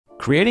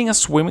Creating a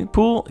swimming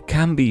pool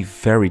can be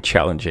very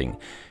challenging.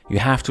 You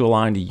have to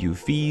align the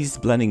UVs,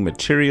 blending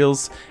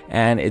materials,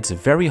 and it's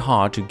very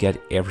hard to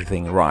get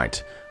everything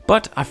right.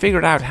 But I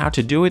figured out how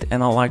to do it,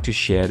 and I'd like to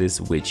share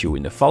this with you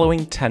in the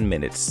following 10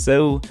 minutes.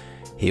 So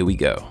here we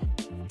go.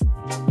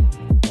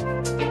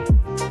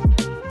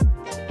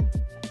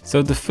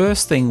 So the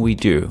first thing we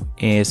do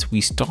is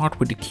we start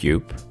with the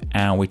cube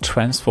and we're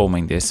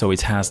transforming this so it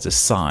has the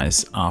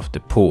size of the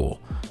pool.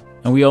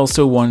 And we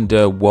also want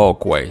the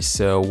walkway,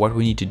 so what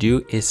we need to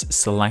do is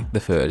select the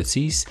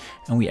vertices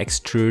and we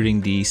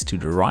extruding these to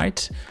the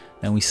right.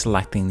 Then we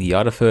selecting the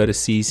other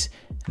vertices,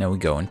 and then we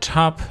go on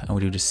top and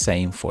we do the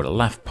same for the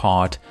left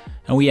part,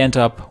 and we end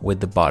up with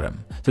the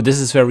bottom. So this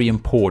is very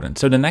important.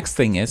 So the next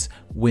thing is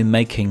we're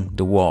making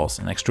the walls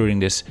and extruding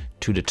this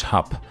to the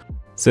top.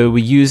 So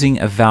we're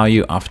using a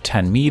value of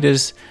 10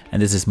 meters,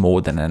 and this is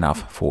more than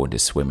enough for the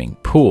swimming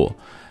pool.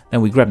 Then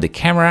we grab the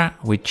camera,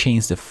 we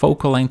change the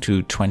focal length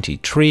to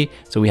 23,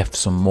 so we have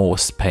some more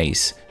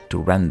space to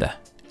render.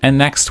 And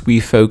next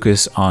we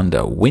focus on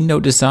the window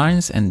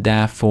designs, and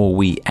therefore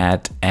we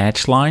add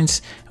edge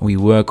lines and we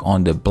work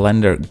on the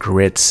blender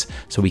grids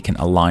so we can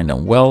align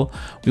them well.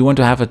 We want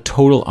to have a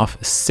total of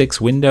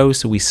 6 windows,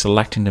 so we're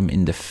selecting them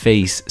in the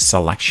face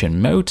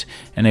selection mode.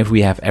 And if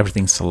we have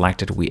everything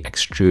selected, we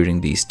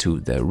extruding these to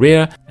the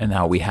rear, and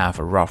now we have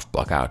a rough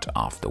block out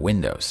of the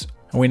windows.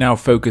 And we now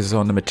focus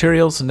on the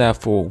materials, and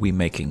therefore we're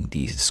making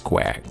these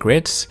square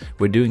grids.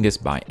 We're doing this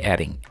by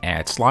adding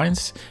edge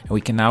lines, and we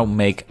can now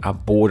make a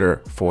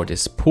border for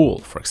this pool,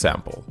 for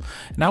example.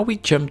 Now we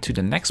jump to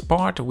the next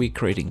part. We're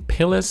creating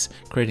pillars,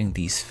 creating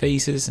these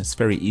faces. It's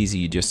very easy,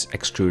 you just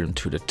extrude them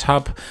to the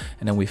top,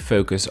 and then we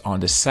focus on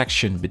the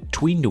section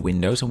between the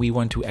windows, and we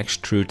want to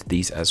extrude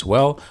these as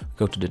well.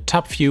 Go to the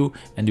top view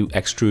and do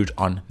extrude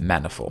on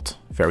manifold,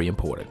 very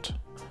important.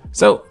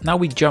 So now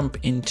we jump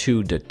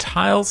into the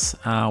tiles.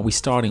 We're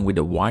starting with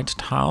the white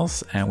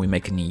tiles and we're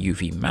making a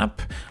UV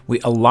map.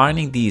 We're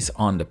aligning these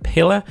on the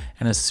pillar,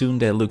 and as soon as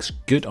they looks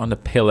good on the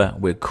pillar,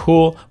 we're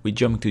cool. We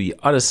jump to the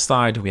other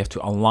side, we have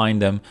to align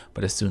them,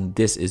 but as soon as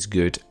this is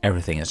good,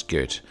 everything is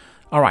good.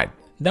 All right,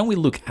 then we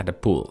look at the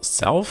pool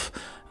itself.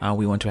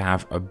 We want to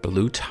have a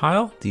blue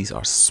tile. These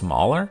are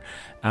smaller.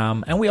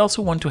 And we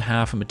also want to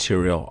have a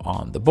material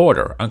on the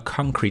border, a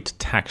concrete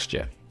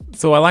texture.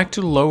 So I like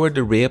to lower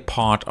the rear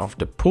part of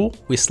the pool.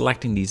 We're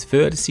selecting these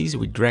vertices,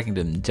 we're dragging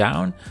them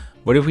down.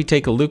 But if we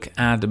take a look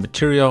at the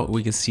material,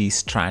 we can see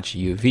stretch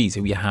UVs,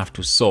 and we have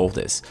to solve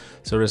this.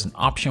 So there's an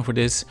option for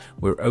this.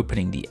 We're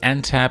opening the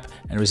end tab,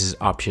 and there is this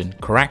option,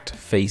 correct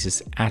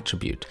faces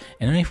attribute.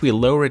 And then if we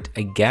lower it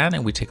again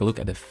and we take a look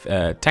at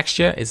the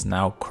texture, it's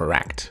now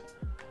correct.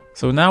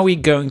 So now we're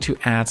going to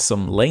add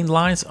some lane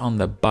lines on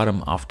the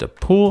bottom of the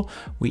pool.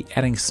 We're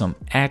adding some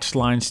edge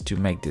lines to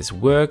make this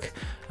work.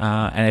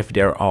 And if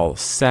they're all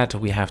set,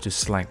 we have to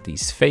select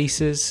these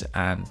faces,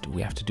 and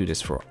we have to do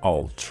this for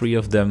all 3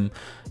 of them.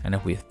 And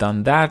if we've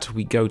done that,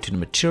 we go to the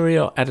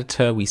material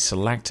editor, we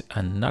select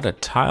another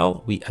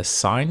tile, we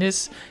assign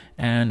this,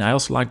 and I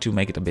also like to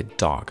make it a bit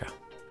darker.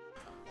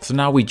 So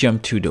now we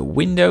jump to the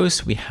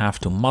windows. We have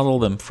to model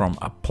them from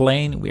a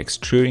plane. We're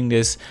extruding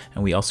this,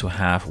 and we also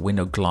have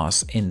window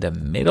glass in the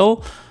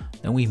middle.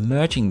 Then we're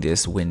merging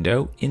this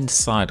window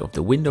inside of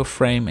the window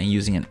frame and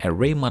using an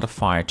array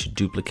modifier to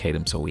duplicate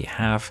them, so we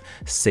have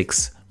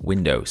 6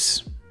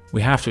 windows.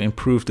 We have to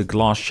improve the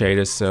gloss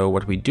shader, so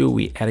what we do,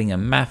 we're adding a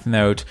math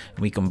node, and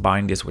we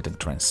combine this with a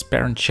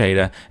transparent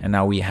shader, and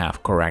now we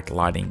have correct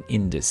lighting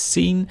in the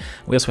scene.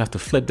 We also have to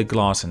flip the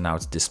glass, and now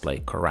it's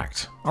displayed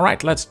correct. All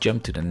right, let's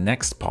jump to the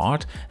next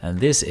part, and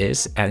this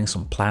is adding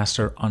some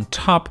plaster on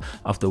top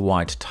of the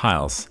white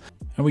tiles.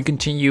 And we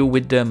continue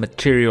with the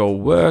material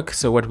work.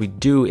 So what we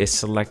do is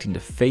selecting the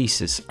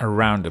faces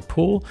around the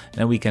pool, and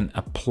then we can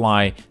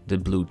apply the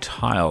blue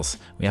tiles.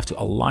 We have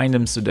to align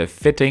them so they're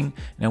fitting, and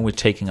then we're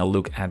taking a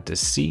look at the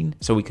scene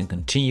so we can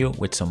continue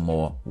with some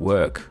more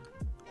work.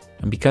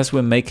 And because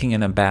we're making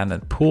an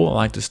abandoned pool, I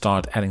like to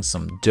start adding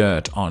some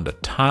dirt on the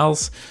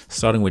tiles,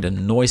 starting with a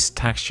noise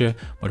texture,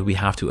 but we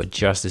have to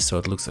adjust this so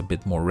it looks a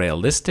bit more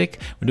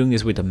realistic. We're doing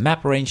this with the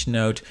map range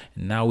node,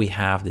 and now we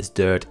have this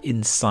dirt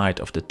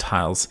inside of the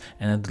tiles,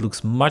 and it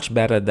looks much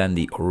better than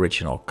the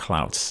original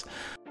clouds.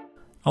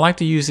 I like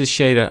to use this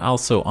shader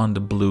also on the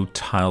blue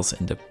tiles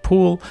in the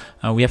pool.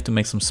 We have to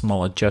make some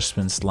small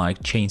adjustments,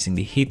 like changing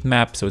the heat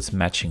map so it's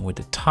matching with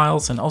the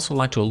tiles, and also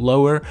like to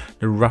lower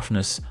the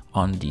roughness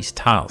on these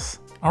tiles.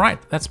 All right,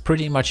 that's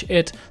pretty much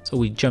it. So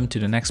we jump to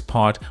the next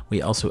part.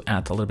 We also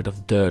add a little bit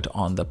of dirt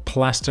on the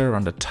plaster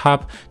on the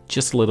top,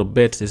 just a little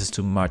bit. This is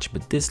too much,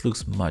 but this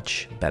looks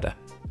much better.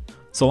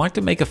 So I like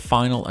to make a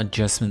final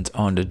adjustment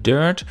on the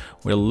dirt.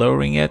 We're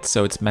lowering it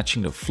so it's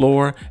matching the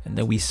floor, and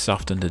then we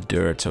soften the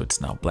dirt so it's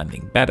now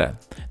blending better.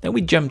 Then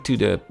we jump to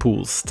the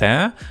pool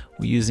stair.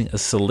 We're using a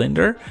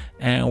cylinder,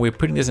 and we're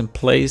putting this in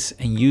place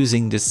and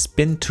using the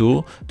spin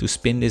tool to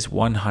spin this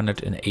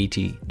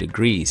 180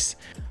 degrees.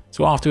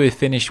 So after we're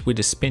finished with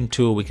the spin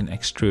tool, we can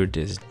extrude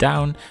this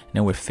down, and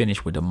then we're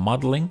finished with the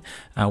modeling.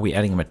 We're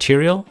adding a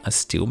material, a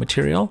steel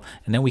material,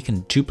 and then we can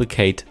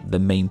duplicate the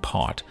main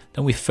part.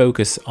 Then we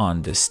focus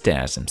on the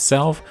stairs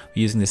themselves.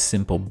 We're using this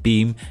simple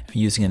beam,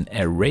 using an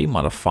array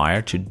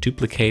modifier to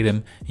duplicate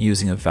them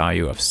using a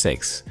value of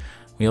 6.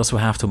 We also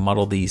have to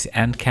model these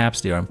end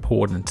caps. They are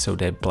important so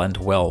they blend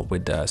well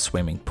with the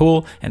swimming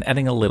pool, and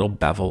adding a little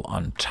bevel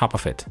on top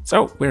of it.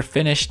 So we're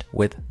finished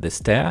with the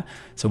stair.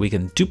 So we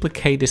can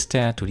duplicate the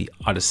stair to the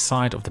other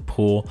side of the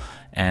pool,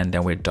 and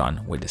then we're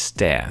done with the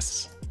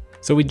stairs.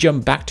 So we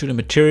jump back to the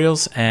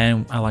materials,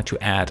 and I like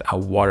to add a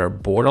water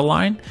border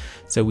line.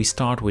 So we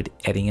start with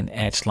adding an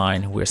edge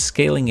line. We're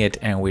scaling it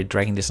and we're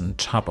dragging this on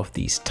top of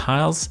these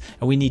tiles.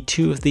 And we need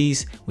 2 of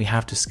these. We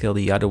have to scale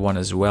the other one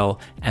as well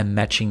and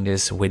matching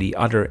this with the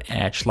other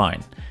edge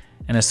line.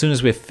 And as soon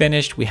as we're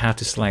finished, we have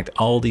to select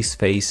all these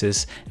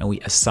faces and we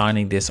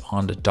assigning this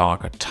on the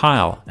darker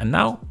tile. And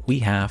now we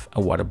have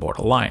a water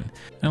border line.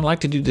 And I'd like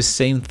to do the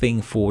same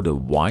thing for the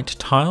white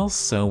tiles.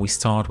 So we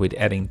start with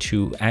adding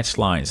 2 edge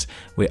lines.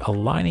 We're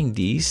aligning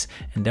these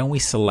and then we're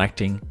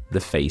selecting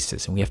the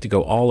faces. And we have to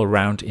go all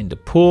around in the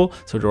pool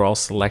so they're all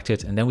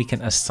selected, and then we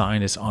can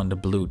assign this on the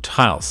blue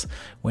tiles.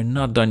 We're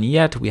not done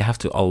yet. We have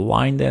to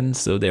align them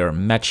so they are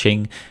matching.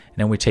 And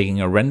then we're taking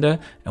a render,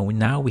 and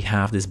now we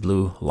have this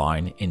blue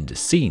line in the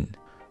scene.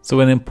 So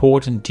an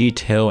important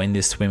detail in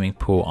this swimming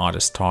pool are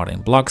the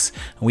starting blocks,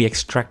 and we're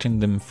extracting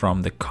them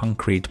from the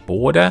concrete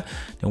border.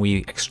 Then we're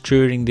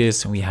extruding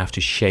this, and we have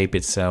to shape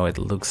it so it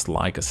looks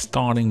like a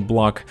starting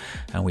block.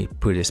 And we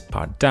put this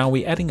part down.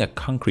 We're adding a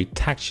concrete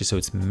texture so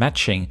it's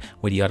matching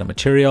with the other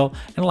material.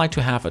 And I like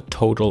to have a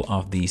total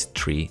of these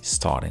 3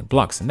 starting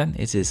blocks, and then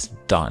it is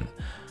done.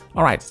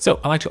 Alright, so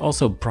I like to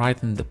also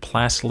brighten the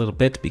plaster a little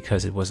bit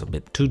because it was a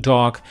bit too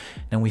dark.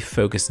 Then we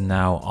focus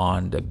now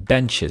on the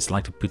benches. I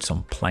like to put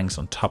some planks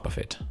on top of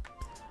it.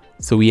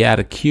 So we add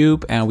a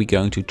cube and we're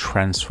going to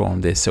transform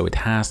this so it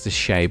has the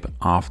shape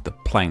of the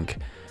plank.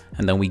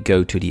 And then we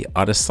go to the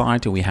other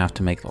side and we have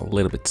to make it a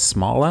little bit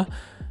smaller.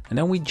 And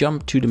then we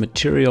jump to the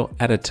material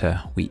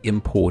editor. We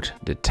import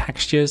the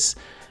textures.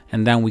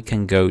 And then we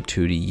can go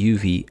to the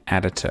UV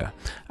editor.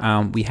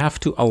 We have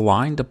to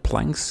align the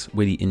planks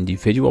with the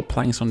individual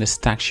planks on this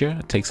texture.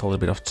 It takes a little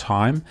bit of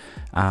time.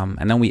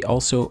 And then we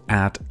also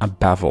add a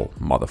bevel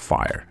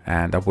modifier,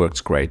 and that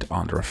works great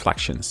on the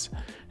reflections.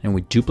 And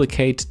we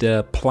duplicate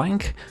the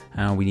plank.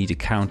 We need a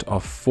count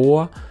of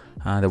 4.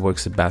 That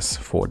works the best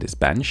for this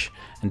bench.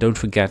 And don't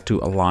forget to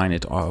align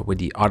it with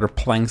the other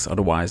planks,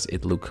 otherwise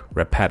it looks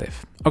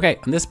repetitive. Okay,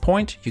 at this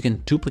point you can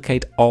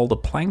duplicate all the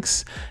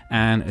planks,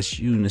 and as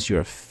soon as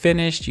you're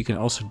finished you can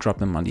also drop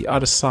them on the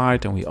other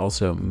side, and we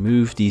also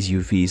move these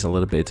UVs a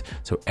little bit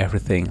so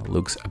everything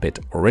looks a bit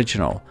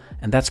original.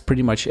 And that's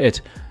pretty much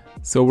it.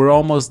 So we're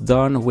almost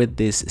done with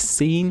this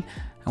scene,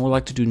 and what I'd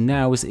like to do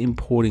now is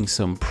importing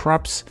some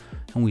props.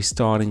 And we're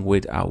starting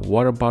with our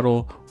water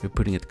bottle. We're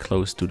putting it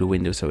close to the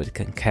window so it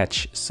can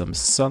catch some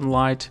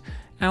sunlight.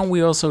 And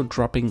we're also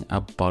dropping a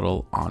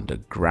bottle on the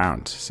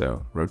ground.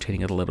 So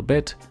rotating it a little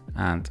bit,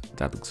 and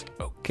that looks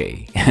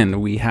okay.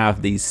 And we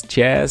have these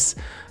chairs.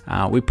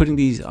 We're putting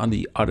these on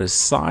the other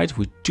side.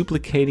 We're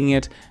duplicating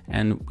it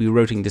and we're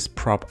rotating this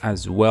prop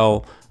as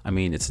well. I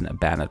mean, it's an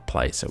abandoned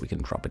place, so we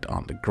can drop it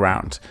on the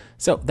ground.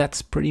 So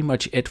that's pretty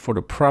much it for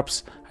the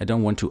props. I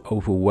don't want to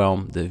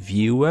overwhelm the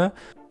viewer.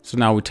 So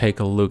now we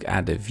take a look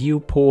at the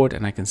viewport,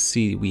 and I can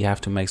see we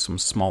have to make some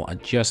small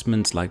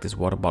adjustments, like this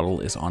water bottle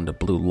is on the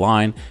blue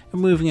line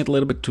and moving it a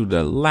little bit to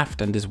the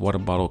left, and this water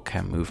bottle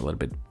can move a little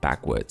bit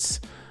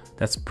backwards.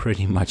 That's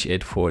pretty much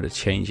it for the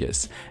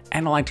changes.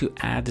 And I like to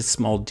add this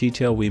small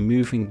detail. We're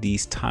moving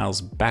these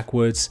tiles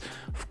backwards.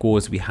 Of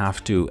course, we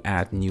have to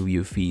add new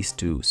UVs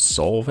to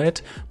solve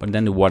it, but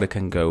then the water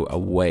can go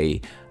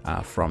away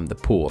from the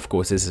pool. Of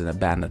course, this is an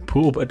abandoned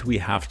pool, but we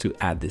have to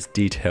add this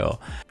detail.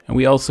 And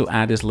we also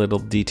add this little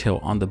detail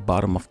on the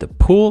bottom of the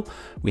pool.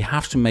 We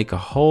have to make a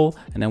hole,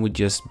 and then we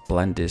just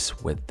blend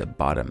this with the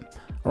bottom.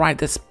 All right,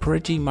 that's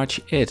pretty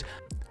much it.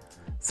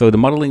 So the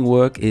modeling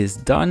work is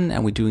done,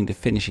 and we're doing the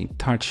finishing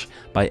touch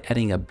by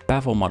adding a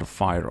bevel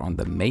modifier on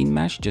the main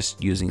mesh,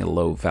 just using a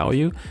low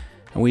value.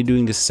 And we're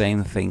doing the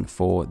same thing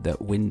for the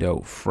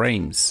window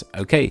frames.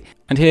 Okay,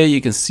 and here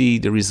you can see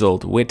the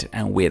result with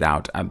and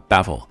without a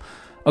bevel.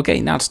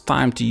 Okay, now it's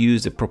time to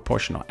use the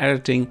proportional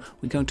editing.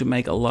 We're going to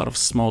make a lot of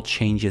small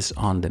changes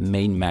on the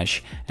main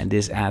mesh, and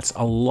this adds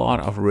a lot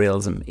of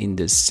realism in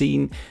the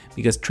scene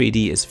because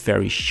 3D is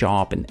very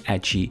sharp and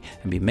edgy,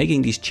 and by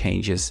making these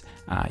changes,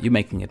 you're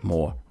making it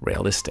more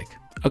realistic.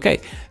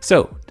 Okay,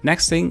 so the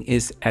next thing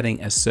is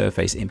adding a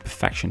surface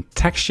imperfection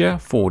texture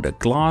for the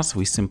glass.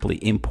 We simply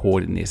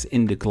importing this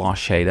in the glass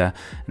shader,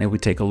 and then we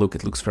take a look,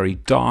 it looks very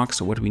dark.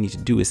 So what we need to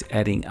do is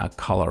adding a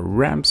color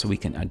ramp so we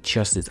can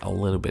adjust it a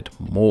little bit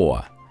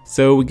more.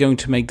 So we're going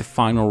to make the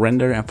final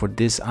render, and for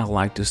this I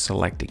like to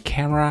select the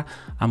camera.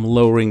 I'm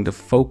lowering the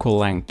focal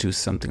length to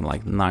something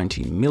like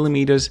 19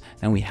 millimeters,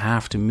 and we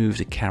have to move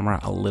the camera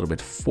a little bit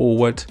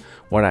forward.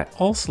 What I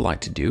also like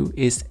to do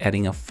is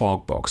adding a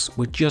fog box.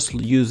 We're just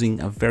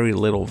using a very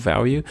little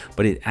value,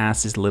 but it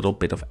adds this little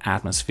bit of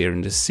atmosphere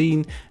in the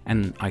scene,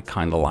 and I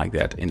kind of like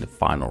that in the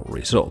final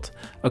result.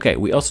 Okay,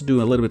 we also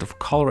do a little bit of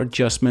color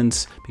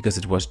adjustments because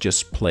it was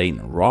just plain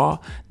raw.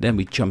 Then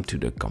we jump to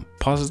the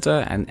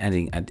compositor and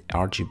adding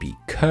RGB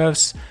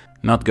curves.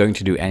 Not going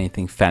to do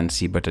anything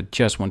fancy, but I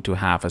just want to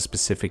have a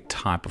specific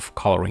type of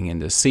coloring in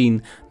the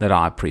scene that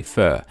I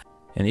prefer.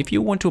 And if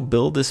you want to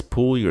build this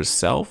pool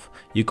yourself,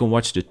 you can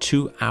watch the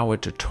 2-hour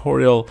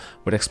tutorial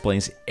which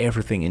explains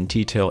everything in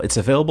detail. It's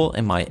available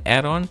in my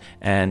add-on,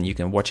 and you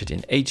can watch it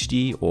in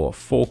HD or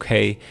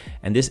 4K.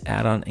 And this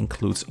add-on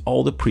includes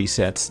all the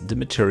presets, the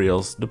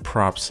materials, the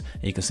props,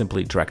 and you can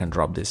simply drag and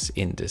drop this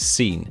in the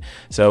scene.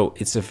 So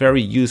it's a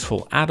very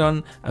useful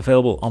add-on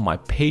available on my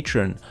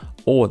Patreon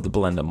or the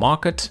Blender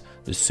Market,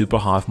 the Super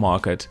Hive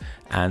Market,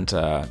 and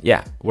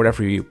yeah,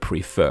 whatever you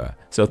prefer.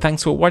 So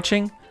thanks for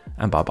watching,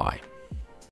 and bye-bye.